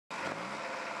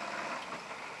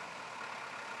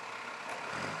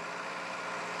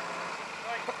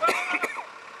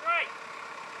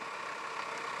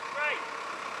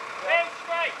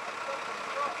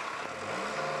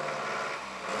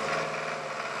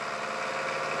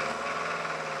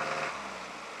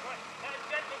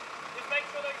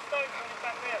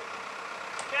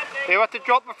You have to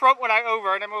drop the front one out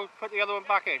over and then we'll put the other one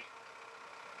back in.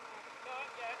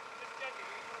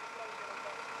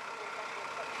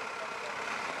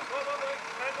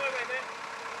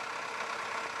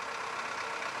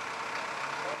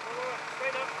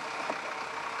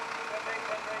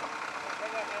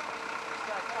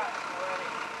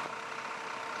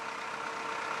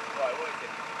 Right, what is it?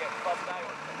 Did you get bumped out?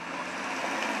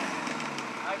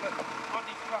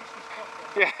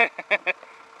 Yeah,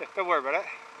 don't worry about it.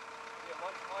 Yeah,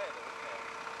 mine's higher though, isn't it?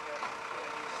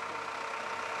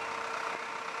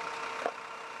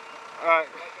 Alright.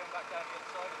 Going back down the other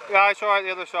side of it. Yeah, it's alright,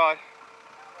 the other side.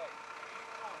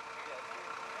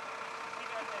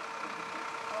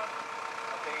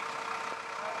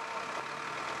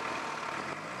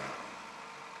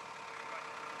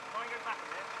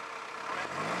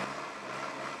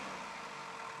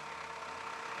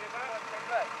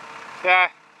 Yeah.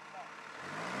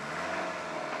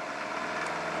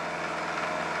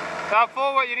 Now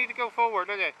forward, you need to go forward,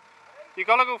 don't you? You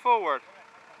gotta go forward.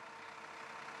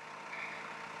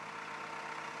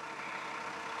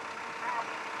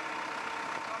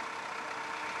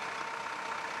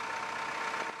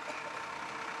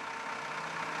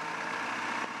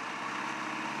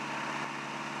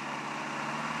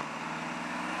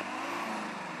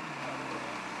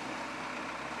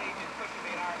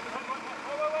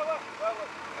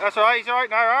 That's alright, he's alright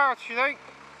now, what do you think?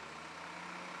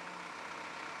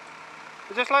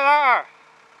 Just like that,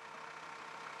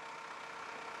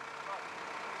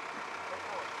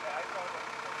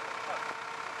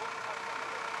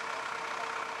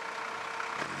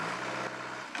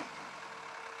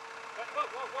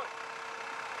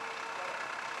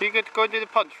 You could go and do the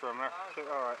punch for him there.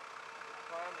 Alright.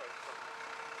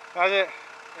 How's it?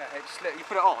 Yeah, it just slipped. You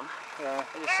put it on, Yeah. it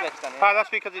just slips down here. Ah, that's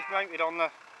because it's mounted on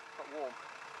the... Got warm.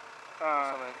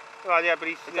 Well, yeah, but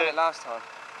he's... He done it last time.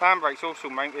 Handbrake's also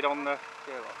mounted on the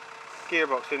Gearbox.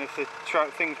 gearbox, and if the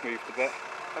thing's moved a bit.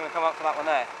 I'm going to come up for that one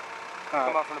there.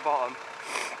 Come up from the bottom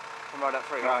and ride up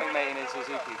through. I think mate in his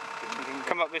Suzuki.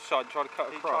 Come up this side and try to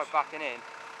cut across. Try backing in.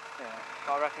 Yeah.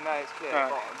 I reckon now it's clear at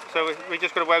the bottom. So we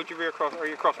just got to weld your rear cross or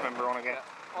your cross member on again.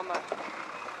 Yeah.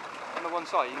 On the one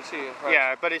side you can see it.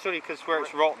 Yeah, but it's only because where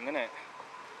it's rotten, isn't it?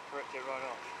 Ripped it right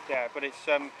off. Yeah, but it's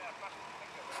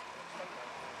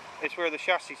where the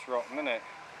chassis is rotten, isn't it?